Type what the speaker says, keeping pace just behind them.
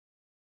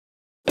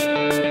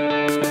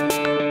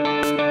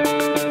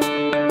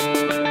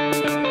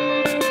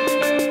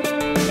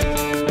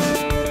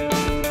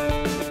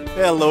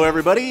Hello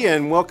everybody,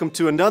 and welcome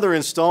to another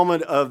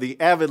installment of the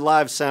AVID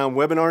Live Sound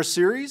webinar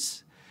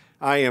series.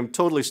 I am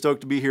totally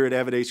stoked to be here at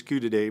AVID HQ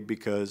today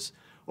because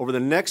over the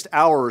next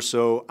hour or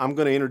so, I'm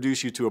going to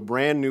introduce you to a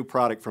brand new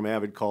product from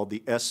AVID called the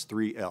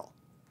S3L.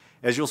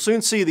 As you'll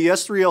soon see, the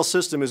S3L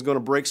system is going to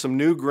break some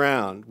new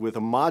ground with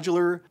a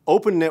modular,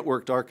 open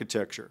networked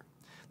architecture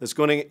that's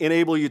going to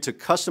enable you to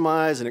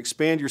customize and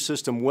expand your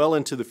system well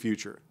into the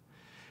future.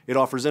 It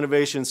offers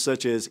innovations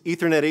such as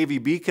Ethernet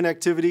AVB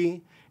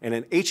connectivity and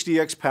an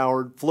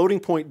HDX-powered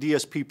floating-point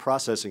DSP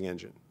processing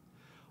engine.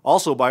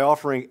 Also, by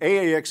offering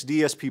AAX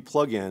DSP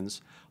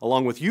plugins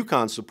along with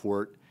UConn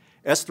support,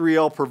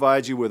 S3L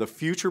provides you with a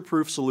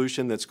future-proof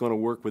solution that's going to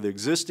work with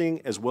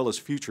existing as well as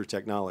future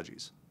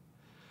technologies.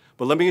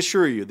 But let me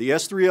assure you, the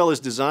S3L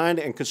is designed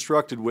and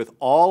constructed with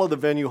all of the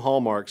venue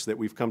hallmarks that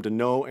we've come to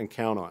know and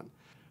count on.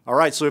 All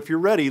right, so if you're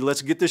ready,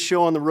 let's get this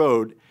show on the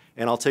road,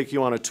 and I'll take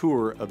you on a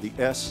tour of the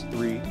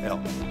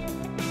S3L.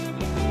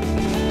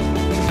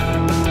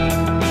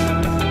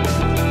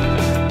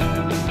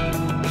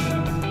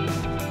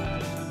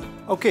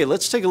 Okay,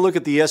 let's take a look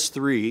at the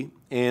S3,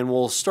 and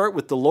we'll start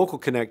with the local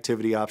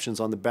connectivity options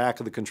on the back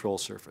of the control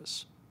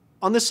surface.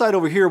 On this side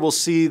over here, we'll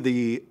see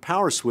the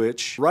power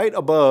switch right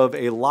above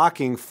a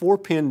locking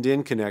 4-pin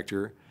DIN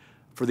connector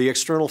for the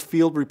external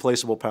field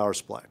replaceable power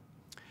supply.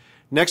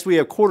 Next, we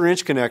have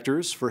 1/4-inch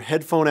connectors for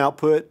headphone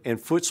output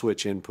and foot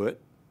switch input.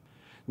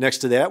 Next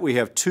to that, we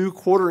have 2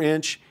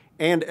 1/4-inch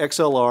and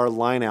XLR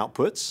line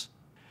outputs.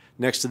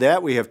 Next to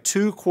that, we have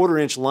 2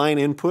 1/4-inch line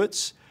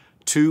inputs,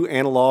 2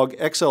 analog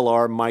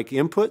XLR mic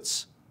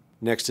inputs.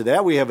 Next to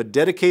that, we have a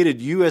dedicated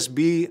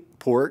USB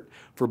port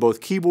for both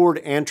keyboard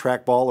and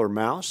trackball or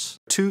mouse,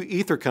 2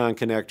 EtherCon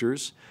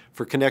connectors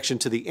for connection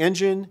to the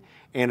engine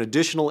and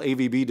additional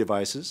AVB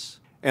devices.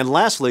 And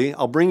lastly,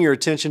 I'll bring your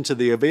attention to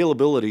the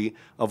availability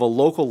of a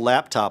local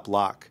laptop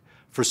lock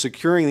for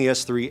securing the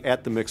S3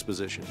 at the mix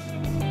position.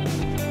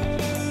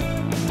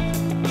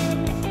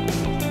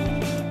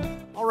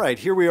 All right,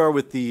 here we are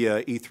with the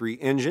E3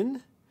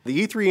 engine.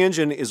 The E3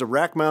 engine is a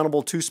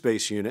rack-mountable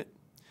 2-space unit,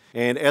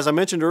 and as I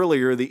mentioned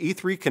earlier, the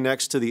E3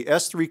 connects to the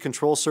S3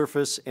 control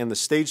surface and the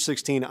Stage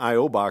 16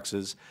 I/O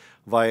boxes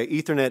via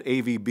Ethernet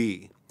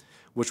AVB,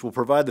 which will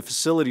provide the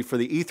facility for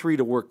the E3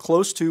 to work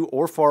close to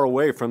or far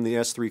away from the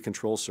S3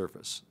 control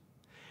surface.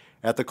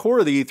 At the core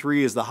of the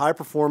E3 is the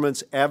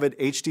high-performance AVID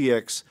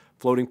HDX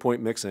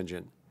floating-point mix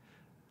engine.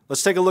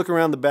 Let's take a look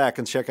around the back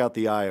and check out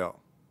the I/O.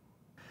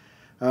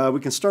 We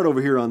can start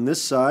over here on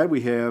this side.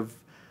 We have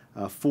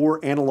 4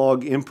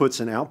 analog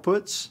inputs and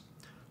outputs,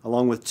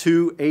 along with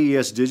 2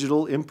 AES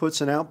digital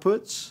inputs and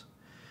outputs.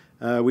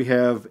 We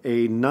have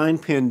a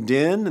 9-pin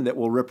DIN that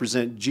will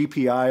represent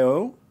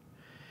GPIO,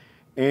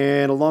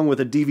 and along with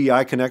a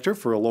DVI connector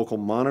for a local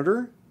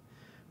monitor.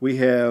 We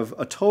have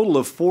a total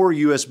of 4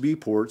 USB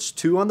ports,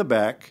 2 on the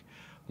back,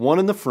 1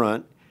 in the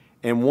front,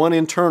 and 1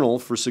 internal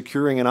for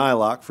securing an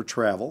iLock for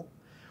travel.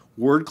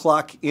 Word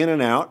clock in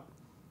and out.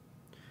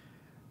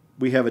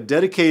 We have a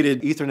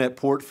dedicated Ethernet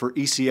port for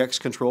ECX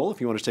control if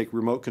you want to take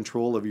remote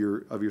control of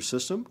your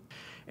system.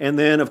 And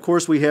then, of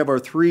course, we have our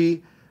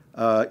 3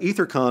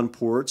 EtherCon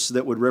ports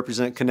that would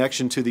represent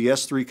connection to the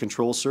S3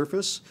 control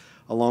surface,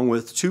 along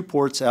with 2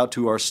 ports out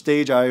to our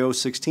Stage IO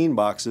 16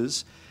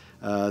 boxes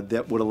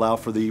that would allow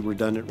for the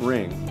redundant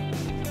ring.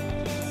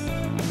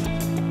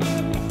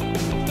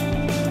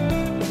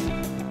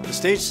 The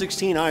Stage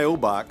 16 IO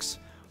box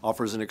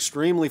offers an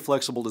extremely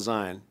flexible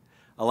design,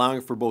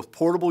 allowing for both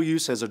portable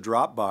use as a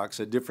drop box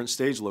at different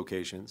stage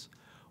locations,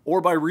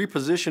 or by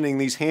repositioning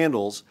these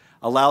handles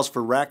allows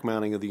for rack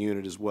mounting of the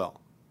unit as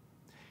well.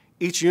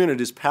 Each unit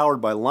is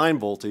powered by line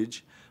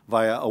voltage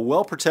via a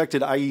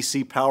well-protected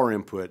IEC power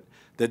input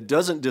that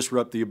doesn't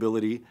disrupt the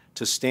ability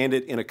to stand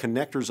it in a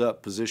connectors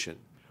up position.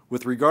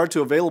 With regard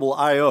to available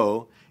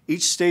I/O,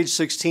 each Stage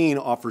 16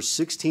 offers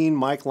 16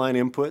 mic line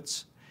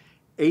inputs,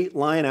 8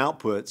 line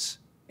outputs,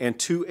 and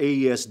 2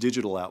 AES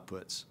digital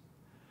outputs.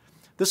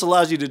 This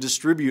allows you to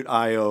distribute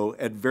I/O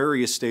at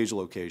various stage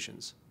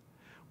locations.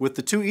 With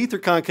the 2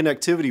 EtherCon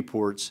connectivity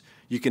ports,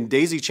 you can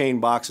daisy chain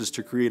boxes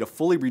to create a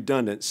fully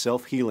redundant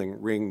self-healing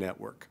ring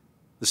network.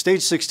 The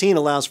Stage 16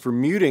 allows for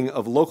muting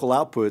of local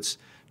outputs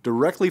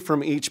directly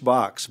from each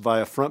box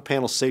via front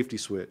panel safety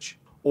switch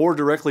or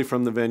directly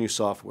from the venue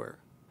software,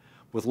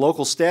 with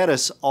local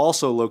status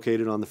also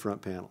located on the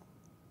front panel.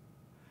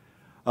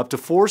 Up to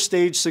 4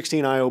 Stage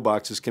 16 I/O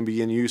boxes can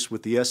be in use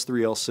with the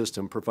S3L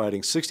system,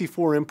 providing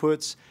 64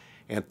 inputs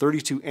and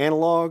 32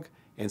 analog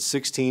and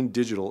 16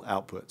 digital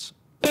outputs.